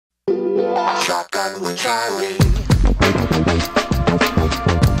Shotgun with Charlie.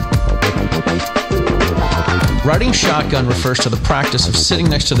 Riding shotgun refers to the practice of sitting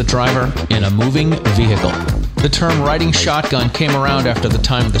next to the driver in a moving vehicle. The term riding shotgun came around after the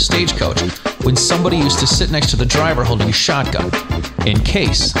time of the stagecoach, when somebody used to sit next to the driver holding a shotgun, in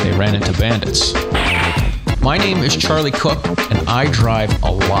case they ran into bandits. My name is Charlie Cook, and I drive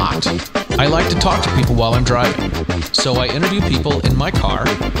a lot. I like to talk to people while I'm driving, so I interview people in my car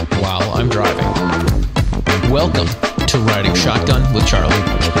while I'm driving. Welcome to Riding Shotgun with Charlie.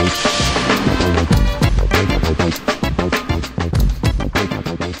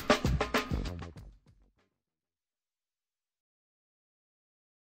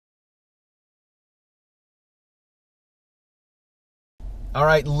 All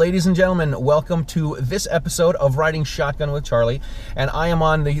right, ladies and gentlemen, welcome to this episode of Riding Shotgun with Charlie. And I am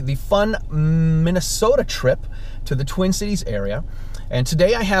on the fun Minnesota trip to the Twin Cities area. And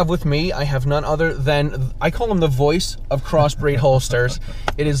today I have with me, I have none other than, I call him the voice of crossbreed holsters.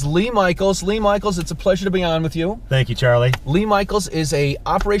 It is Lee Michaels. Lee Michaels, it's a pleasure to be on with you. Thank you, Charlie. Lee Michaels is a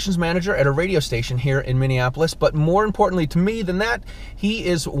operations manager at a radio station here in Minneapolis, but more importantly to me than that, he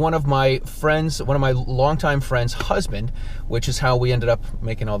is one of my friends, one of my longtime friends' husband, which is how we ended up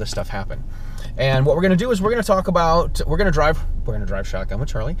making all this stuff happen. And what we're going to do is we're going to drive shotgun with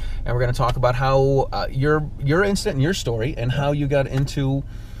Charlie, and we're going to talk about how your incident and your story and how you got into,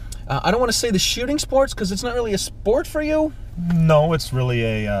 I don't want to say the shooting sports because it's not really a sport for you. No, it's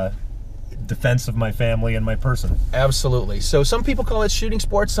really a defense of my family and my person. Absolutely. So some people call it shooting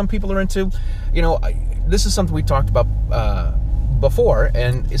sports. Some people are into, you know, this is something we talked about before,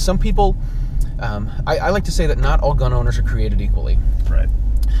 and some people, I like to say that not all gun owners are created equally. Right.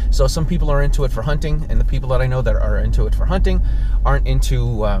 So some people are into it for hunting, and the people that I know that are into it for hunting aren't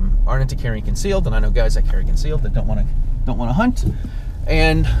into carrying concealed. And I know guys that carry concealed that don't want to hunt,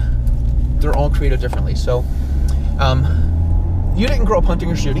 and they're all created differently. So, you didn't grow up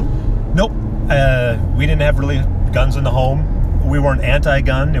hunting or shooting? Nope. We didn't have really guns in the home. We weren't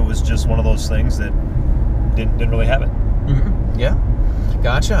anti-gun. It was just one of those things that didn't really have it. Mm-hmm. Yeah,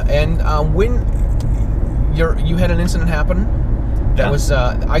 gotcha. And when you had an incident happen. That was,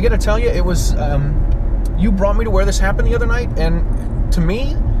 I gotta tell you, it was, you brought me to where this happened the other night, and to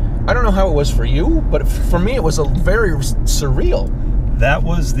me, I don't know how it was for you, but for me it was a very surreal. That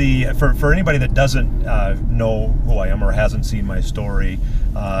was for anybody that doesn't know who I am or hasn't seen my story,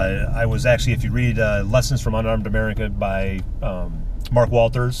 I was actually, if you read Lessons from Unarmed America by Mark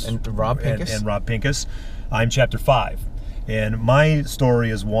Walters and Rob Pincus, and Rob Pincus, I'm chapter 5. And my story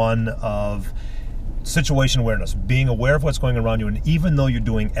is one of situation awareness, being aware of what's going around you, and even though you're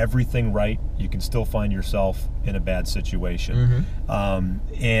doing everything right, you can still find yourself in a bad situation. Mm-hmm.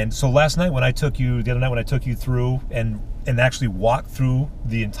 And so the other night when I took you through and actually walked through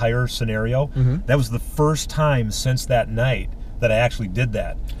the entire scenario, mm-hmm. That was the first time since that night that I actually did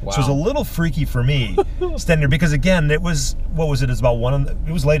that. Wow. So it was a little freaky for me standing there, because again, it was, what was it? It was about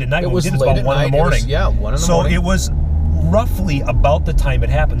it was late at night. It was about 1 in the morning. 1 in the morning. So it was roughly about the time it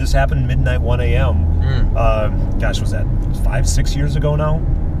happened. This happened midnight, 1 a.m. Gosh, was that 5-6 years ago now?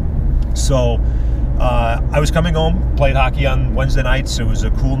 So I was coming home, played hockey on Wednesday nights. It was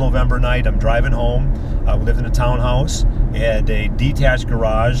a cool November night. I'm driving home. We lived in a townhouse. It had a detached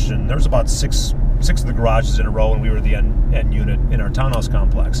garage, and there was about six of the garages in a row, and we were the end unit in our townhouse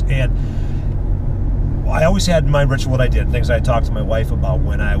complex. And I always had my ritual, what I did, things I talked to my wife about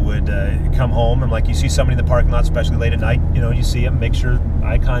when I would come home. And like, you see somebody in the parking lot, especially late at night, you know, you see them, make sure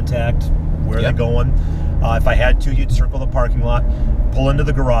eye contact, where are they going. If I had to, you'd circle the parking lot, pull into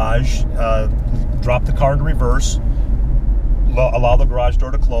the garage, drop the car into reverse, allow the garage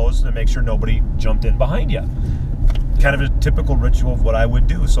door to close, and make sure nobody jumped in behind you. Kind of a typical ritual of what I would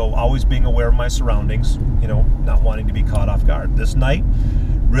do. So always being aware of my surroundings, you know, not wanting to be caught off guard. This night,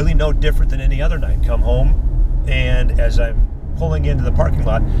 really no different than any other night. Come home, and as I'm pulling into the parking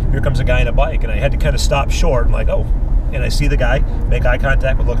lot, here comes a guy on a bike, and I had to kind of stop short. I'm like, oh, and I see the guy, make eye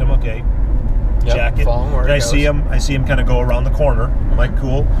contact, but look at him, okay, jacket, and I see him kind of go around the corner. I'm like,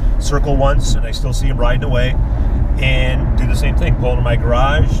 cool, circle once, and I still see him riding away, and do the same thing, pull into my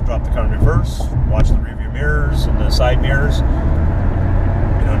garage, drop the car in reverse, watch the rearview mirrors and the side mirrors.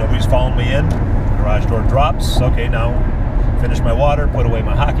 You know, nobody's following me in. Garage door drops. Okay, now finish my water, put away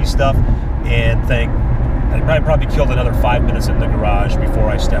my hockey stuff, and I probably killed another 5 minutes in the garage before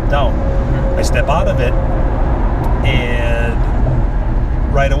I stepped out. I step out of it, and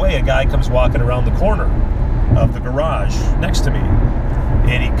right away a guy comes walking around the corner of the garage next to me,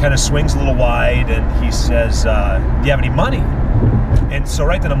 and he kind of swings a little wide, and he says, do you have any money? And so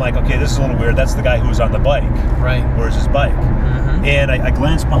right then I'm like, okay, this is a little weird. That's the guy who was on the bike. Right. Where's his bike? Mm-hmm. And I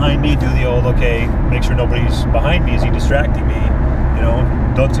glance behind me, do the old, okay, make sure nobody's behind me. Is he distracting me? You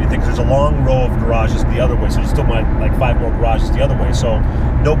know, don't see anything. There's a long row of garages the other way, so there's still like 5 more garages the other way. So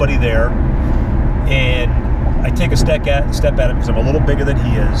nobody there. And I take a step at him because I'm a little bigger than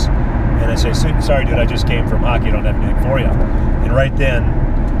he is. And I say, sorry, dude, I just came from hockey. I don't have anything for you. And right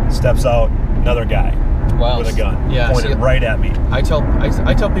then steps out another guy. Wow. With a gun, yeah, pointed right at me. I tell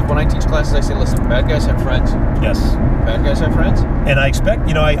people when I teach classes, I say, listen, bad guys have friends. Yes. Bad guys have friends. And I expect,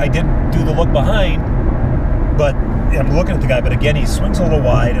 you know, I did do the look behind, but I'm looking at the guy, but again, he swings a little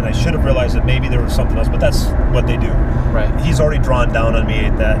wide, and I should have realized that maybe there was something else, but that's what they do. Right. He's already drawn down on me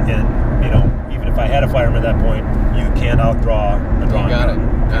at that, and, you know, even if I had a firearm at that point, you can't outdraw a drawn gun. You got it.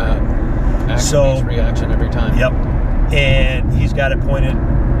 Action meets reaction every time. Yep. And he's got it pointed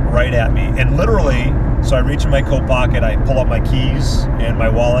right at me. And literally, so I reach in my coat pocket, I pull out my keys and my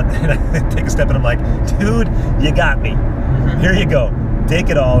wallet, and I take a step, and I'm like, dude, you got me. Mm-hmm. Here you go. Take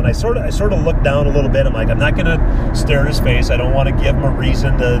it all. And I sort of look down a little bit. I'm like, I'm not going to stare at his face. I don't want to give him a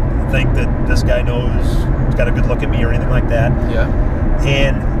reason to think that this guy knows, he's got a good look at me or anything like that. Yeah.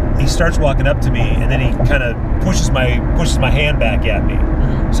 And he starts walking up to me, and then he kind of pushes my hand back at me.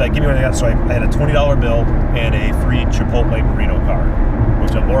 Mm-hmm. So I give me what I got. So I had a $20 bill and a free Chipotle burrito card,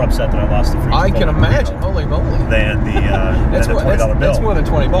 which I'm more upset that I lost the free. I can imagine. Holy moly! Than the $20 bill. That's more than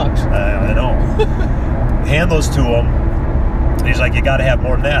 $20. I know. Hand those to him. And he's like, you got to have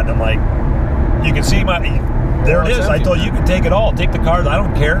more than that. And I'm like, you can see there it is. I told you can take it all. Take the card. I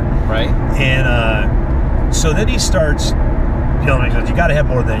don't care. Right. And so then he starts. You know, he says, you got to have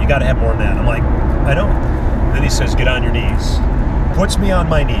more than that. You got to have more than that. I'm like, I don't. Then he says, get on your knees. Puts me on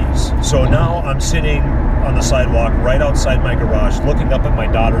my knees. So now I'm sitting on the sidewalk right outside my garage, looking up at my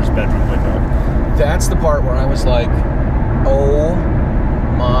daughter's bedroom window. That's the part where I was like, oh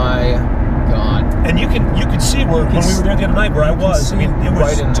my God. And you can see when we were there the other night where I was. I mean, it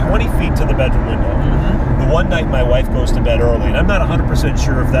was 20 feet to the bedroom window. Mm-hmm. The one night my wife goes to bed early, and I'm not 100%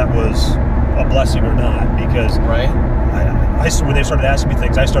 sure if that was a blessing or not, because when they started asking me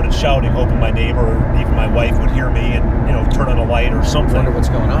things, I started shouting, hoping my neighbor or even my wife would hear me and, you know, turn on a light or something. Wonder what's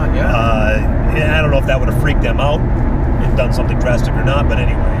going on, yeah. And I don't know if that would have freaked them out and done something drastic or not, but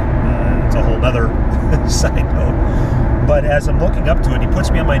anyway, it's a whole other side note. But as I'm looking up to it, he puts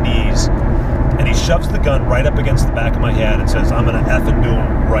me on my knees, and he shoves the gun right up against the back of my head and says, I'm going to effing do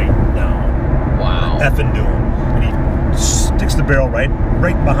him right now. Wow. Effing do him. And he sticks the barrel right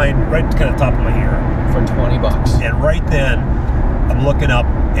behind, right kind of top of my ear. For $20. And right then, I'm looking up,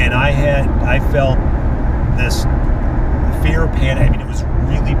 and I felt this fear, panic. I mean, it was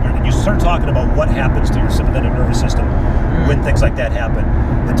really weird. And you start talking about what happens to your sympathetic nervous system when things like that happen.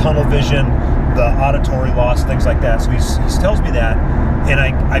 The tunnel vision, the auditory loss, things like that. So he tells me that, and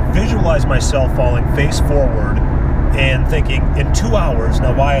I visualize myself falling face forward and thinking, in 2 hours,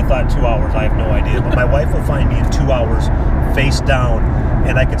 now why I thought 2 hours, I have no idea, but my wife will find me in 2 hours, face down,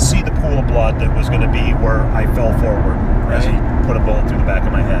 and I could see the pool of blood that was going to be where I fell forward as he put a bullet through the back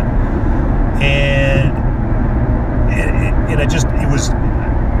of my head. And it was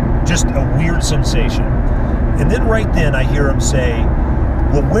just a weird sensation. And then right then I hear him say,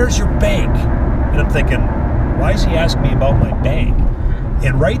 well, where's your bank? And I'm thinking, why is he asking me about my bank?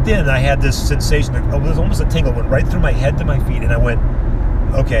 And right then I had this sensation, it was almost a tingle, went right through my head to my feet, and I went,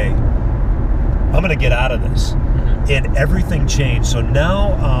 okay, I'm going to get out of this. Mm-hmm. And everything changed. So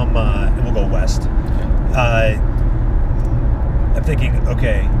now we'll go west. I'm thinking,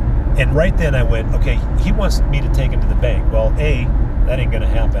 okay. And right then I went, okay, he wants me to take him to the bank. Well, that ain't going to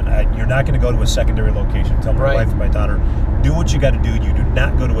happen. You're not going to go to a secondary location. Tell my wife and my daughter, do what you got to do. You do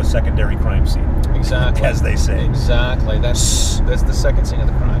not go to a secondary crime scene. Exactly. As they say. Exactly. That's the second scene of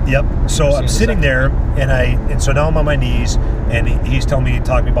the crime. Yep. So I'm sitting there, and so now I'm on my knees, and he's talking to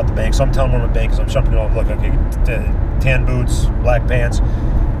me about the bank. So I'm telling him where my bank is. I'm jumping on. Look, okay, tan boots, black pants.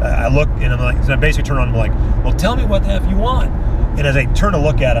 I look, and I'm like, so I basically turn on. And I'm like, well, tell me what the F you want. And as I turn to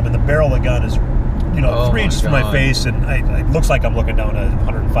look at him, and the barrel of the gun is, 3 inches from my face, and it looks like I'm looking down a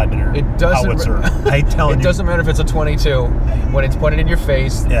 105mm howitzer. It doesn't matter if it's a 22. When it's pointed in your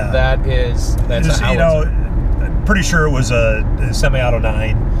face, that's a howitzer. I'm pretty sure it was a semi-auto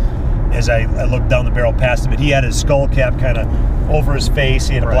 9. As I looked down the barrel past him, and he had his skull cap kind of over his face.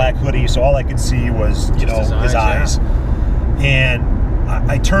 He had a black hoodie, so all I could see was, his eyes. Yeah. And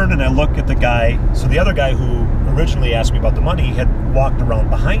I turned and I looked at the guy. So the other guy who originally asked me about the money had walked around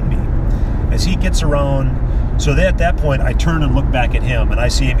behind me. As he gets around, so at that point, I turn and look back at him, and I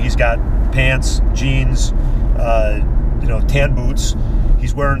see him. He's got pants, jeans, tan boots.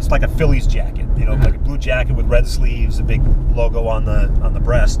 He's wearing, it's like a Phillies jacket, like a blue jacket with red sleeves, a big logo on the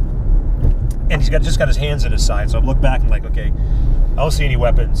breast. And he's just got his hands at his side. So I look back and like, okay, I don't see any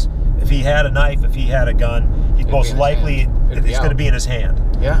weapons. If he had a knife, if he had a gun, he'd most likely, it's going to be in his hand.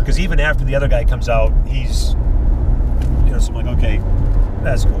 Yeah. Because even after the other guy comes out, he's, so I'm like, okay,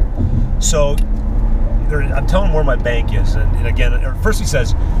 that's cool. So I'm telling him where my bank is. And again, first he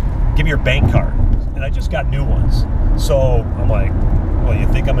says, give me your bank card. And I just got new ones. So I'm like, well, you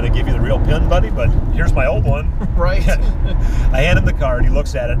think I'm going to give you the real PIN, buddy? But here's my old one. Right. I hand him the card. He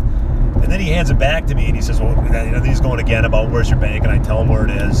looks at it. And then he hands it back to me, and he says, well, he's going again about where's your bank, and I tell him where it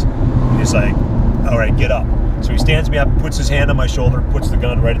is. And he's like, all right, get up. So he stands me up, puts his hand on my shoulder, puts the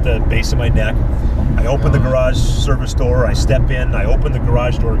gun right at the base of my neck. I open the garage service door. I step in. I open the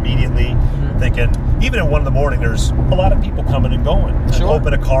garage door immediately, thinking, even at 1 in the morning, there's a lot of people coming and going. Sure. I'm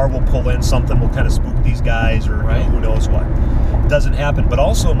hoping a car will pull in, something will kind of spook these guys, or who knows what. It doesn't happen. But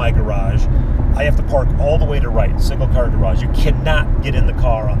also in my garage, I have to park all the way to right, single car garage. You cannot get in the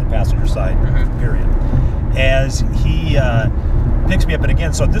car on the passenger side, period. As he picks me up, and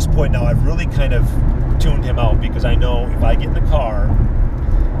again, so at this point now, I've really kind of tuned him out, because I know if I get in the car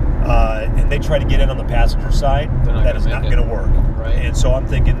and they try to get in on the passenger side, that is not going to work. Right. And so I'm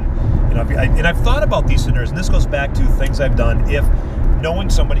thinking, and I've thought about these scenarios, and this goes back to things I've done. If knowing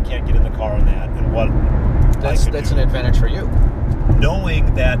somebody can't get in the car on that, and what that's an advantage for you.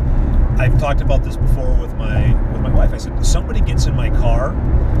 Knowing that, I've talked about this before with my wife. I said, if somebody gets in my car,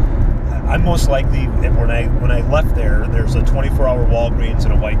 I'm most likely, when I left there's a 24-hour Walgreens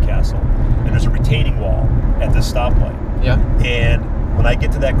and a White Castle, and there's a retaining wall at this stoplight. Yeah. And when I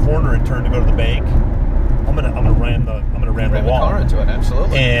get to that corner and turn to go to the bank, I'm gonna ram the wall. The car into it,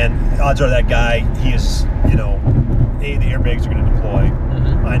 absolutely. And odds are that guy, he is, the airbags are going to deploy.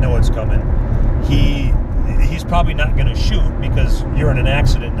 I know it's coming. He's probably not going to shoot, because you're in an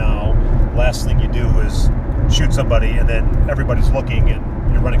accident now. Last thing you do is shoot somebody, and then everybody's looking,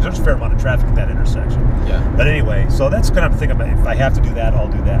 and you're running. There's a fair amount of traffic at that intersection. Yeah. But anyway, so that's kind of thinking about, if I have to do that,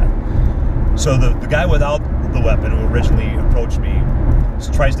 I'll do that. So the guy without the weapon, who originally approached me,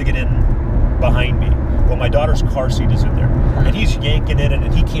 tries to get in behind me. Well, my daughter's car seat is in there, and he's yanking in it,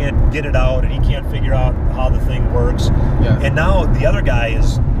 and he can't get it out, and he can't figure out how the thing works. Yeah. And now the other guy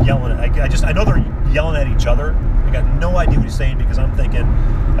is yelling. I know they're yelling at each other. I got no idea what he's saying, because I'm thinking,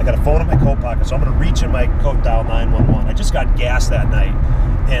 I got a phone in my coat pocket, so I'm going to reach in my coat, dial 911. I just got gas that night,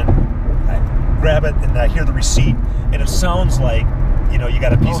 and I grab it, and I hear the receipt, and it sounds like, you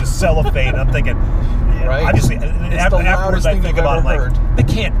got a piece of cellophane. I'm thinking, obviously, afterwards I think about it, like,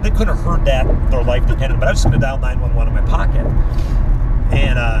 they couldn't have heard that, their life depended, but I was just going to dial 911 in my pocket.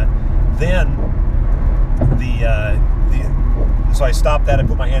 And then so I stopped that, I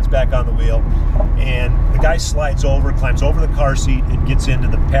put my hands back on the wheel, and the guy slides over, climbs over the car seat, and gets into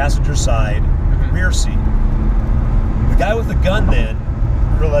the passenger side rear seat. The guy with the gun then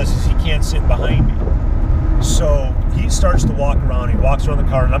realizes he can't sit behind me. So he starts to walk around. He walks around the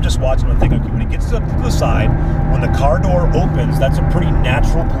car, and I'm just watching him and thinking, okay, when he gets up to the side, when the car door opens, that's a pretty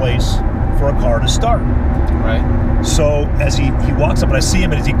natural place for a car to start. Right. So as he walks up, and I see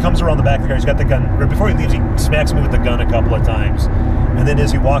him, and as he comes around the back of the car, he's got the gun. Right before he leaves, he smacks me with the gun a couple of times. And then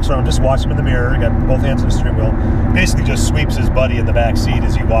as he walks around, just watch him in the mirror, got both hands on the steering wheel, basically just sweeps his buddy in the back seat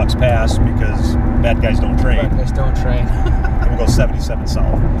as he walks past, because bad guys don't train. Bad guys don't train. And we'll go 77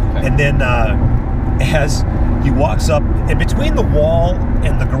 south. Okay. And then as he walks up, and between the wall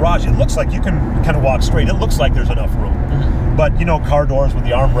and the garage, it looks like you can kind of walk straight. It looks like there's enough room. But, car doors with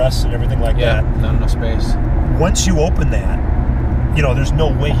the armrests and everything like that. Yeah, not enough space. Once you open that, there's no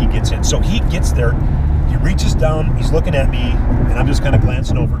way he gets in. So he gets there, he reaches down, he's looking at me, and I'm just kind of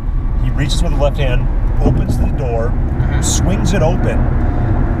glancing over. He reaches with the left hand, opens the door, swings it open,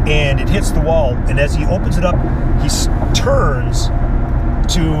 and it hits the wall. And as he opens it up, he turns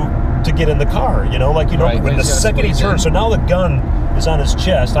to get in the car, when the second he turns. So now the gun is on his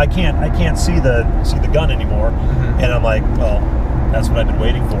chest. I can't see the gun anymore. And I'm like, well, that's what I've been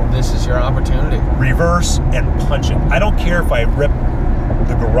waiting for. This is your opportunity. Reverse and punch it. I don't care if I rip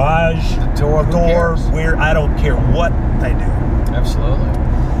the garage, the door, where, I don't care what I do. Absolutely.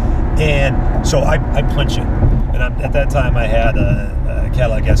 And so I punch it. And at that time I had a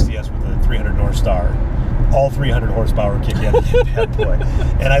Cadillac SDS with a 300 North Star. All 300 horsepower kick in that boy.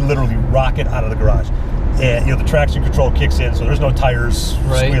 And I literally rock it out of the garage. And the traction control kicks in, so there's no tires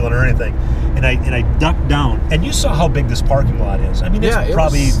squealing or anything. And I duck down. And you saw how big this parking lot is. I mean, it's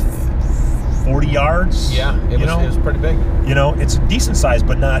probably 40 yards. Yeah, it was pretty big. It's a decent size,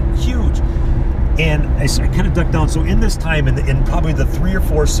 but not huge. And I kind of ducked down. So in this time, in probably the 3 or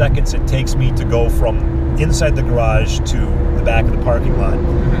 4 seconds it takes me to go from inside the garage to the back of the parking lot,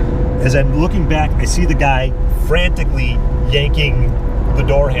 as I'm looking back, I see the guy frantically yanking the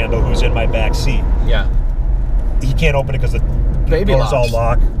door handle who's in my back seat. Yeah. He can't open it because the door's all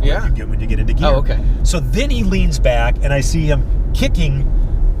locked. Yeah. When you get into gear. Oh, okay. So then he leans back, and I see him kicking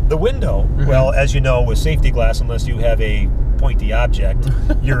the window. Well, as you know, with safety glass, unless you have a pointy object,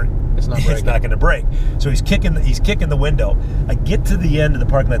 it's not going to break. So he's kicking the window. I get to the end of the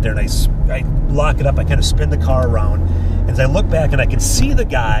parking lot there, and I lock it up. I kind of spin the car around. As I look back, and I can see the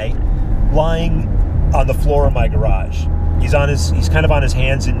guy lying on the floor of my garage. He's kind of on his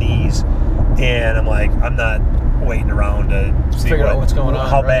hands and knees, and I'm like, I'm not waiting around to see figure out what's going on,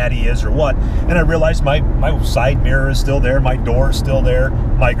 how bad he is or what. And I realized my side mirror is still there, my door is still there,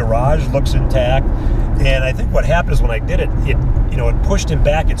 my garage looks intact. And I think what happened is when I did it, it pushed him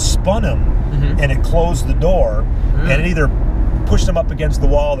back, it spun him, and it closed the door, and it either pushed him up against the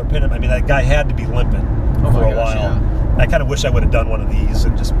wall or pinned him. I mean, that guy had to be limping for a while. Yeah. I kind of wish I would have done one of these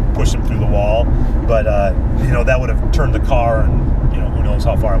and just pushed him through the wall, but that would have turned the car, and who knows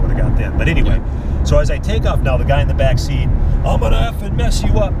how far I would have got then. But anyway, so as I take off now, the guy in the back seat, I'm gonna effing mess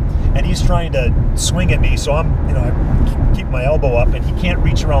you up, and he's trying to swing at me. So I keep my elbow up, and he can't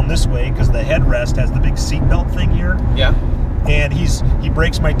reach around this way because the headrest has the big seatbelt thing here. Yeah. And he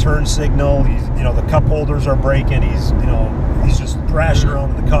breaks my turn signal. He's the cup holders are breaking. He's just thrashing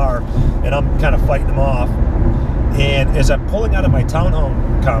around in the car, and I'm kind of fighting him off. And as I'm pulling out of my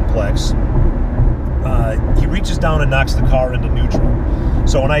townhome complex, he reaches down and knocks the car into neutral.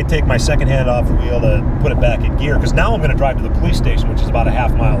 So when I take my second hand off the wheel to put it back in gear, because now I'm going to drive to the police station, which is about a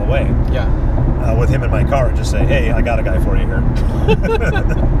half mile away. Yeah. With him in my car, and just say, hey, I got a guy for you here.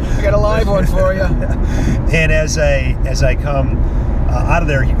 I got a live one for you. And as I come out of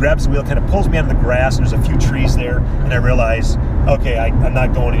there, he grabs the wheel, kind of pulls me onto the grass, and there's a few trees there, and I realize, okay, I'm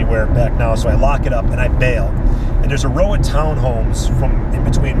not going anywhere back now, so I lock it up and I bail. And there's a row of townhomes from in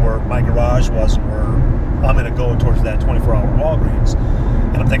between where my garage was and where I'm going to go towards that 24-hour Walgreens.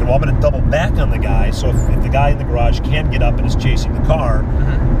 And I'm thinking, well, I'm going to double back on the guy, so if the guy in the garage can't get up and is chasing the car,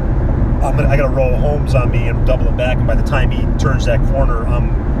 I got a row of homes on me and double it back, and by the time he turns that corner,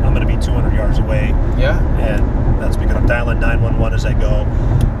 I'm going to be 200 yards away. Yeah. And that's because I'm dialing 911 as I go,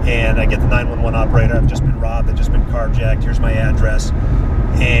 and I get the 911 operator. I've just been robbed. I've just been carjacked. Here's my address.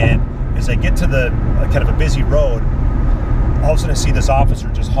 And as I get to the kind of a busy road, all of a sudden I see this officer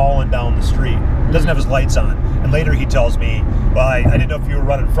just hauling down the street. Doesn't have his lights on. And later he tells me, well, I didn't know if you were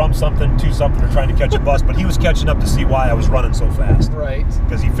running from something to something or trying to catch a bus, but he was catching up to see why I was running so fast. Right.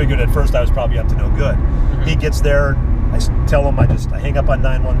 Because he figured at first I was probably up to no good. He gets there, I tell him, I hang up on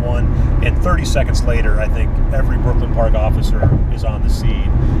 911, and 30 seconds later, I think every Brooklyn Park officer is on the scene.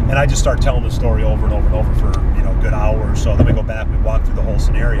 And I just start telling the story over and over and over for a good hour or so. Then we go back, we walk through the whole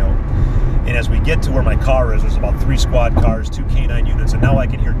scenario. And as we get to where my car is, there's about 3 squad cars, 2 canine units, and now I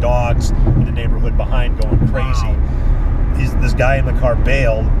can hear dogs in the neighborhood behind going crazy. Wow. This guy in the car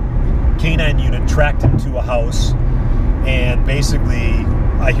bailed. Canine unit tracked him to a house, and basically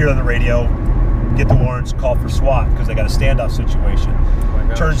I hear on the radio, get the warrants, call for SWAT, because they got a standoff situation.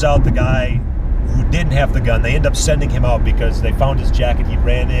 Oh, turns out the guy who didn't have the gun, they end up sending him out because they found his jacket. He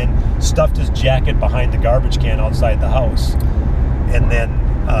ran in, stuffed his jacket behind the garbage can outside the house, and then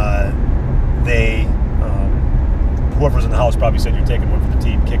whoever's in the house probably said, you're taking one for the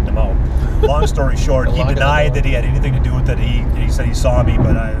team, kicked him out. Long story short, he denied that he had anything to do with it. He said he saw me,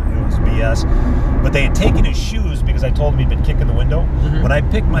 but it was BS. But they had taken his shoes because I told him he'd been kicking the window. When I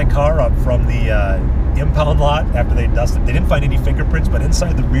picked my car up from the impound lot after they dusted, they didn't find any fingerprints, but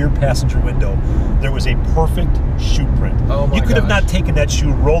inside the rear passenger window, there was a perfect shoe print. Oh my You could have not taken that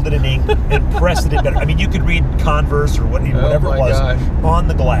shoe, rolled it in ink, and pressed it in better. I mean, you could read Converse or whatever it was on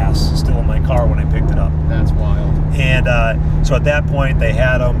the glass still in my car when I picked it up. That's wild. And so at that point, they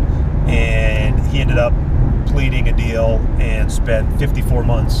had him, and he ended up pleading a deal and spent 54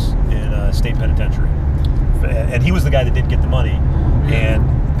 months in a state penitentiary. And he was the guy that didn't get the money,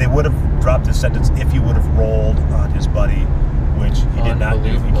 and they would have dropped his sentence if he would have rolled on his buddy, which he did not do.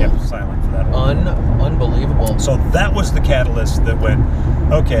 He kept silent for that whole Unbelievable. So that was the catalyst that went,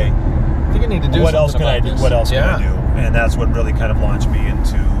 okay, I think I need to do what else can I do? What else can I do? And that's what really kind of launched me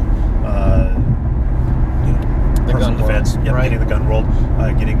into personal defense, getting the gun world,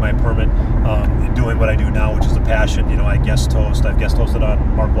 getting my permit, and doing what I do now, which is a passion. I've guest hosted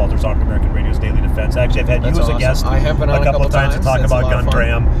on Mark Walters' Armed American Radio's Daily Defense. Actually, I've had you as a guest I have been on a couple of times to talk about gun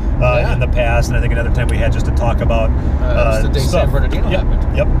cram in the past, and I think another time we had just to talk about the day San Bernardino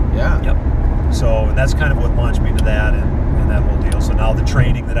happened. Yep. So that's kind of what launched me to that and that whole deal. So now the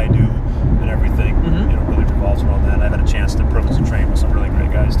training that I do and everything, really revolves around that. I've had a chance to privilege to train with some really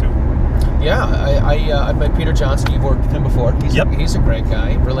great guys too. Yeah, I've met Peter Johnson. You've worked with him before. He's a great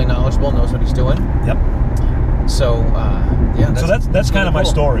guy, really knowledgeable, knows what he's doing. Yep. So that's kind of my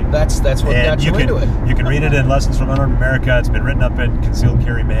story. That's what got you into it. You can read it in Lessons from Unarmed America. It's been written up in Concealed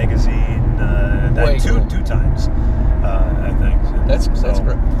Carry magazine two times, I think. That's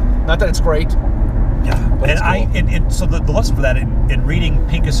great. Not that it's great. Yeah, and so the lesson for that in reading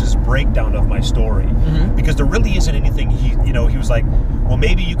Pincus's breakdown of my story, because there really isn't anything he was like, well,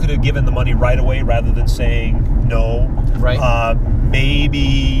 maybe you could have given the money right away rather than saying no. Right.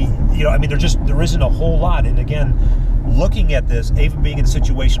 Maybe there isn't a whole lot. And again, looking at this, even being in a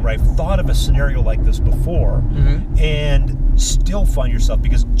situation where I've thought of a scenario like this before, and still find yourself,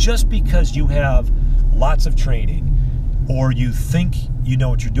 just because you have lots of training or you think you know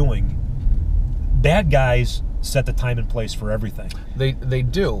what you're doing, bad guys set the time and place for everything. They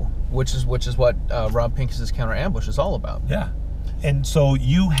do, which is what Rob Pincus's counter ambush is all about. Yeah, and so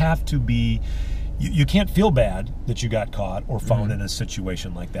you have to be. You can't feel bad that you got caught or found in a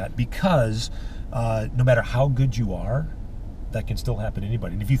situation like that, because no matter how good you are, that can still happen to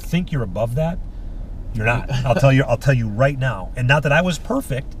anybody. And if you think you're above that, you're not. I'll tell you right now. And not that I was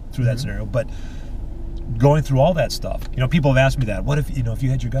perfect through that scenario, but going through all that stuff. People have asked me that. What if if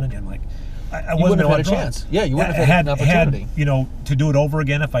you had your gun in you? I'm like, I wouldn't have had a chance. Yeah, you wouldn't have had an opportunity. To do it over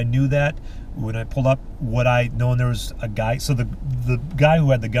again, if I knew that, when I pulled up, would I known there was a guy? So the guy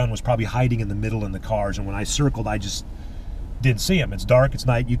who had the gun was probably hiding in the middle in the cars, and when I circled, I just didn't see him. It's dark, it's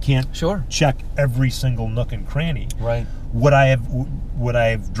night, you can't check every single nook and cranny. Right. Would I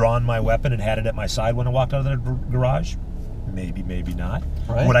have drawn my weapon and had it at my side when I walked out of the garage? Maybe, maybe not.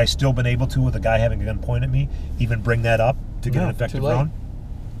 Right. Would I still been able to, with a guy having a gun pointed at me, even bring that up to get an effective round?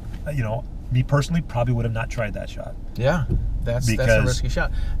 Me personally, probably would have not tried that shot. Yeah, that's a risky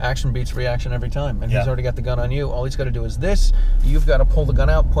shot. Action beats reaction every time, and he's already got the gun on you. All he's got to do is this. You've got to pull the gun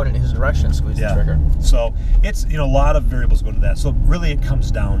out, point it in his direction, and squeeze the trigger. So it's a lot of variables go to that. So really, it comes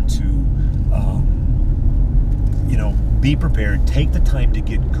down to be prepared, take the time to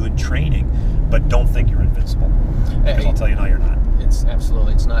get good training, but don't think you're invincible. Because I'll tell you now, you're not. It's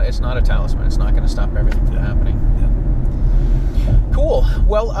absolutely. It's not a talisman. It's not going to stop everything from happening. Yeah. Cool.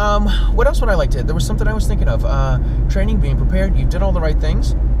 Well, what else would I like to? There was something I was thinking of. Training, being prepared. You did all the right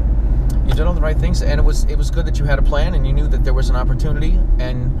things. And it was good that you had a plan and you knew that there was an opportunity,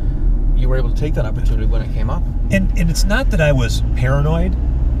 and you were able to take that opportunity when it came up. And it's not that I was paranoid,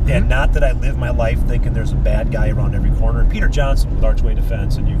 and not that I live my life thinking there's a bad guy around every corner. Peter Johnson with Archway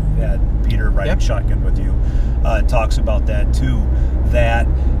Defense, and you've had Peter riding shotgun with you, talks about that too. That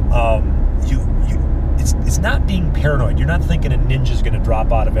it's not being paranoid. You're not thinking a ninja's going to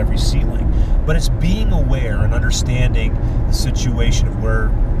drop out of every ceiling, but it's being aware and understanding the situation of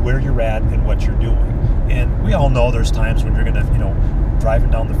where you're at and what you're doing. And we all know there's times when you're going to, driving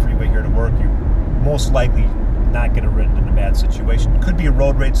down the freeway here to work, you're most likely not going to run into a bad situation. It could be a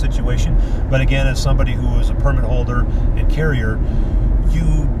road rage situation, but again, as somebody who is a permit holder and carrier,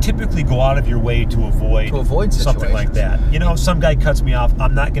 you typically go out of your way to avoid something like that. Some guy cuts me off.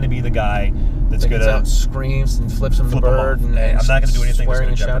 I'm not going to be the guy that's going to screams and flips him the bird, and I'm not going to do anything swearing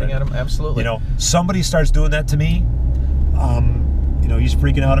and shouting at him. Absolutely. Somebody starts doing that to me. He's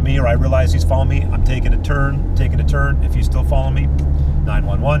freaking out at me, or I realize he's following me. I'm taking a turn. If he's still following me,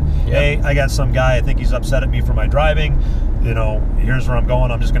 911. Hey, I got some guy. I think he's upset at me for my driving. Here's where I'm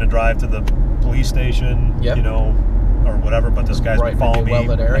going. I'm just going to drive to the police station. Or whatever. But this guy's been following me.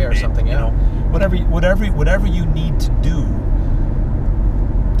 Well-lit area or something. Whatever you need to do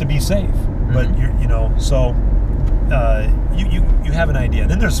to be safe. But so you have an idea. And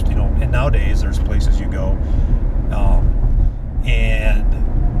then there's and nowadays there's places you go,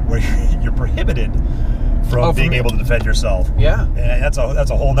 and where you're prohibited from being able to defend yourself. Yeah, and that's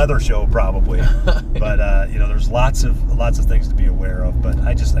a whole nother show probably. But there's lots of things to be aware of. But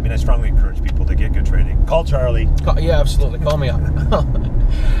I strongly encourage people to get good training. Call Charlie. Yeah, absolutely. Call me up.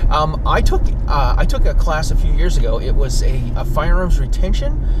 I took a class a few years ago. It was a firearms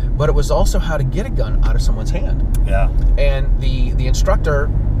retention, but it was also how to get a gun out of someone's hand. Yeah. And the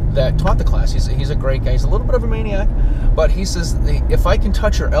instructor that taught the class, he's a great guy. He's a little bit of a maniac, but he says, if I can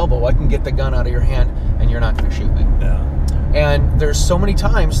touch your elbow, I can get the gun out of your hand, and you're not going to shoot me. Yeah. And there's so many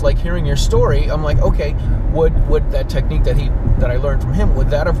times, like hearing your story, I'm like, okay, would that technique that I learned from him, would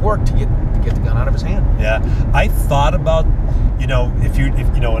that have worked to get the gun out of his hand? Yeah, I thought about, if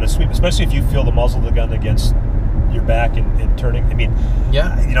in a sweep, especially if you feel the muzzle of the gun against your back and turning.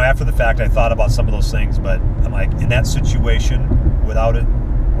 After the fact, I thought about some of those things, but I'm like, in that situation, without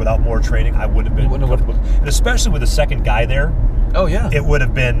more training, I wouldn't have been comfortable. And especially with a second guy there. Oh yeah, it would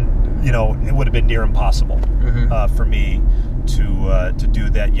have been it would have been near impossible for me to do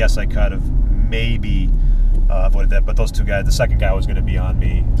that. Yes, I could have maybe avoided that, but those two guys, the second guy was going to be on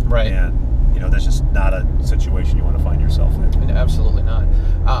me. Right. And, that's just not a situation you want to find yourself in. Absolutely not.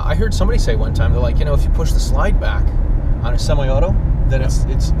 I heard somebody say one time, they're like, if you push the slide back on a semi-auto, then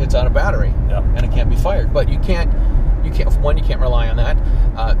it's out of battery, and it can't be fired. But you can't. One, you can't rely on that.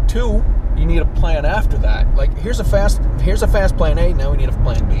 Two, you need a plan after that. Like here's a fast plan A. Now we need a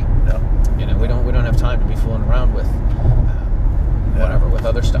plan B. We don't have time to be fooling around with whatever with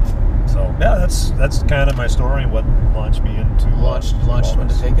other stuff. So that's kind of my story and what launched me into launched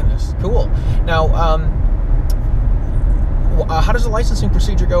into taking this. Cool. Now, how does the licensing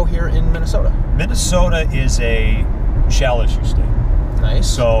procedure go here in Minnesota? Minnesota is a shall issue state. Nice.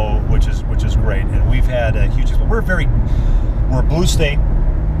 So which is great, and we've had a huge. We're a blue state,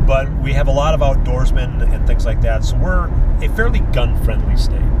 but we have a lot of outdoorsmen and things like that. So we're a fairly gun-friendly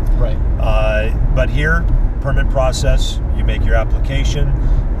state. Right. But here, permit process. You make your application,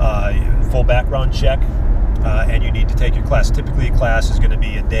 full background check, and you need to take your class. Typically, a class is going to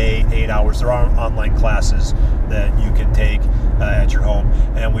be a day, 8 hours. There are online classes that you can take at your home,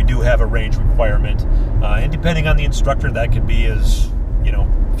 and we do have a range requirement. And depending on the instructor, that could be as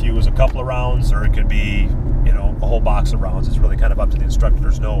few as a couple of rounds, or it could be a whole box of rounds. It's really kind of up to the instructor.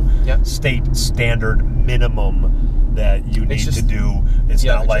 There's no state standard minimum that you need to do. It's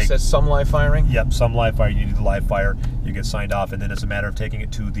not like just says some live firing. Yep, some live fire. You need to live fire. You get signed off, and then it's a matter of taking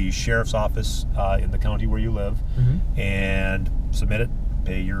it to the sheriff's office in the county where you live and submit it.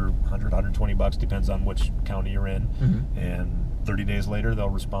 Pay your $100-$120, depends on which county you're in, and 30 days later they'll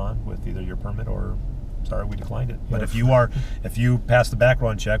respond with either your permit or sorry, we declined it. But if you pass the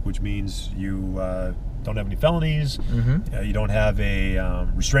background check, which means you don't have any felonies, you don't have a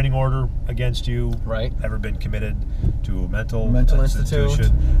restraining order against you, ever been committed to a mental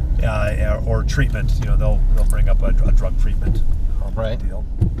institution, or treatment, they'll bring up a drug treatment deal.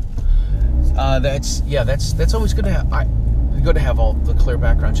 That's always good to have. Good to have all the clear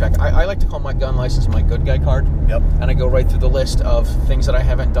background check. I like to call my gun license my good guy card. And I go right through the list of things that I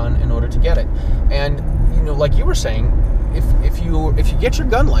haven't done in order to get it. And like you were saying, if you get your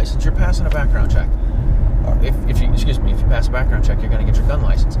gun license, you're passing a background check. Or if you pass a background check, you're going to get your gun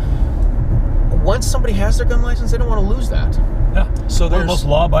license. Once somebody has their gun license, they don't want to lose that. So there's the most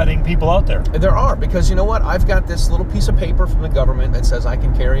law-abiding people out there. There are, because you know what? I've got this little piece of paper from the government that says I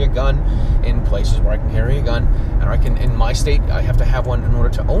can carry a gun in places where I can carry a gun, and I can, in my state, I have to have one in order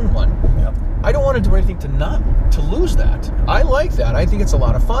to own one. I don't want to do anything to lose that. I like that. I think it's a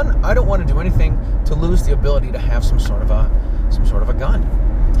lot of fun. I don't want to do anything to lose the ability to have some sort of a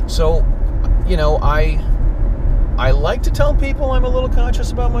gun. So, I like to tell people I'm a little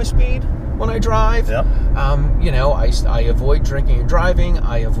conscious about my speed when I drive. I avoid drinking and driving.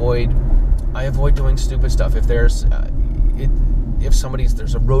 I avoid doing stupid stuff. If there's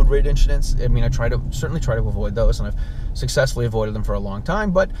there's a road rage incidents, I certainly try to avoid those, and I've successfully avoided them for a long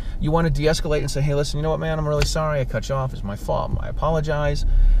time. But you want to de-escalate and say, hey, listen, you know what, man, I'm really sorry. I cut you off. It's my fault. I apologize.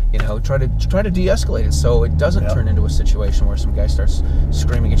 Try to de-escalate it so it doesn't turn into a situation where some guy starts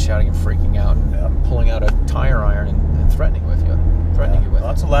screaming and shouting and freaking out and pulling out a tire iron and threatening you with it.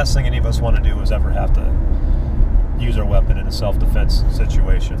 That's the last thing any of us want to do, is ever have to use our weapon in a self-defense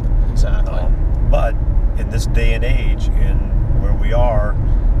situation. Exactly. But in this day and age, in where we are,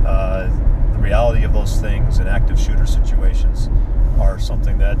 the reality of those things in active shooter situations are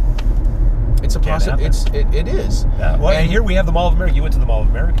something that it's a possibility. It is. And here we have the Mall of America. You went to the Mall of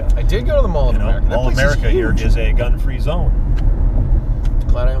America. I did go to the Mall of America. Mall of America here is a gun-free zone.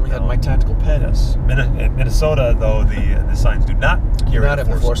 Glad I only had my tactical pen. Yes. In Minnesota, though, the signs do not carry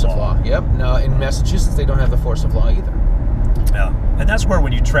the force of law. Yep. No, in Massachusetts, they don't have the force of law either. Yeah. And that's where,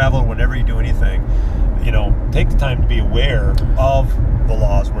 when you travel, whenever you do anything, take the time to be aware of the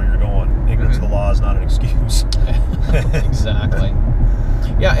laws where you're going. Ignorance of the law is not an excuse. Exactly.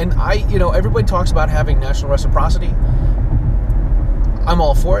 Yeah, and everybody talks about having national reciprocity. I'm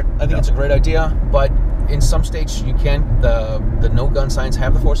all for it. I think it's a great idea, but in some states you can. The no gun signs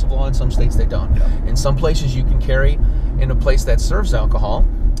have the force of law. In some states they don't. In some places you can carry in a place that serves alcohol,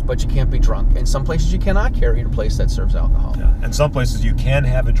 but you can't be drunk. In some places you cannot carry in a place that serves alcohol. In some places you can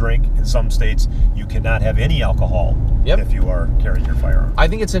have a drink. In some states you cannot have any alcohol if you are carrying your firearm. I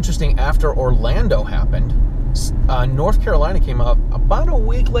think it's interesting, after Orlando happened, North Carolina came out about a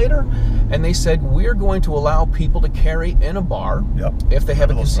week later, and they said, we're going to allow people to carry in a bar if they have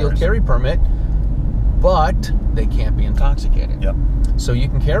a concealed carry permit, but they can't be intoxicated. So you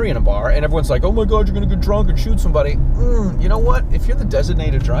can carry in a bar, and everyone's like, oh my God, you're going to get drunk and shoot somebody. You know what? If you're the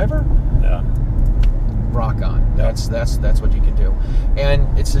designated driver, rock on. That's what you can do.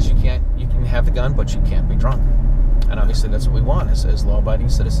 And it says you can have the gun, but you can't be drunk. And obviously that's what we want as law-abiding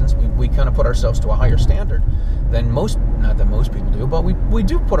citizens. We kind of put ourselves to a higher standard than not that most people do, but we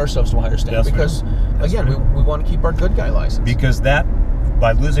do put ourselves to a higher standard because, again, we want to keep our good guy license. Because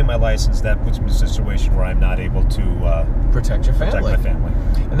by losing my license, that puts me in a situation where I'm not able to protect your family. Protect my family.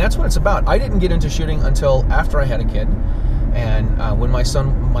 And that's what it's about. I didn't get into shooting until after I had a kid. And when my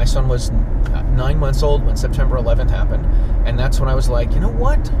son was 9 months old when September 11th happened. And that's when I was like, you know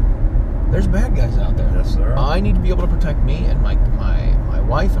what? There's bad guys out there. Yes, there are. I need to be able to protect me and my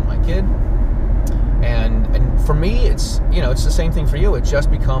wife and my kid. And for me, it's the same thing for you. It just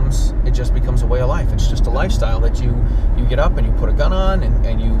becomes a way of life. It's just a lifestyle that you get up and you put a gun on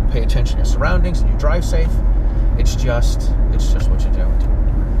and you pay attention to your surroundings and you drive safe. It's just what you do.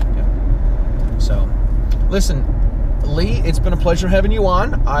 Yeah. So, listen, Lee, it's been a pleasure having you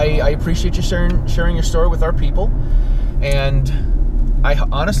on. I appreciate you sharing your story with our people. And I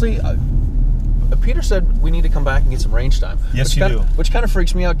honestly, Peter said we need to come back and get some range time. Yes, you do. Which kind of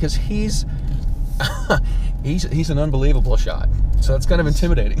freaks me out because he's an unbelievable shot. So it's kind of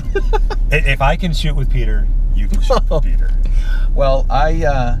intimidating. If I can shoot with Peter, you can shoot with Peter. Well,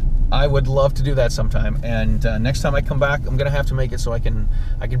 I would love to do that sometime. And next time I come back, I'm going to have to make it so I can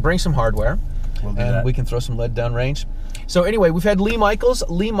bring some hardware. We'll do that. We can throw some lead down range. So anyway, we've had Lee Michaels.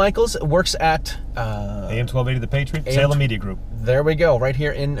 Lee Michaels works at AM 1280 The Patriot, Salem Media Group. There we go, right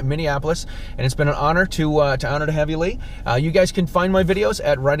here in Minneapolis, and it's been an honor to have you, Lee. You guys can find my videos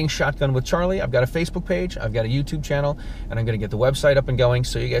at Riding Shotgun with Charlie. I've got a Facebook page, I've got a YouTube channel, and I'm going to get the website up and going,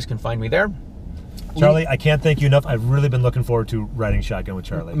 so you guys can find me there. Charlie, I can't thank you enough. I've really been looking forward to Riding Shotgun with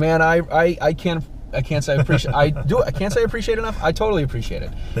Charlie. Man, I can't say I appreciate. I can't say I appreciate it enough. I totally appreciate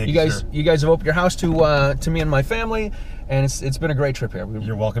it. Thank you, sir. You guys have opened your house to me and my family, and it's been a great trip here.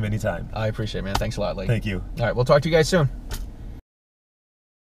 You're welcome anytime. I appreciate it, man. Thanks a lot, Lee. Thank you. All right, we'll talk to you guys soon.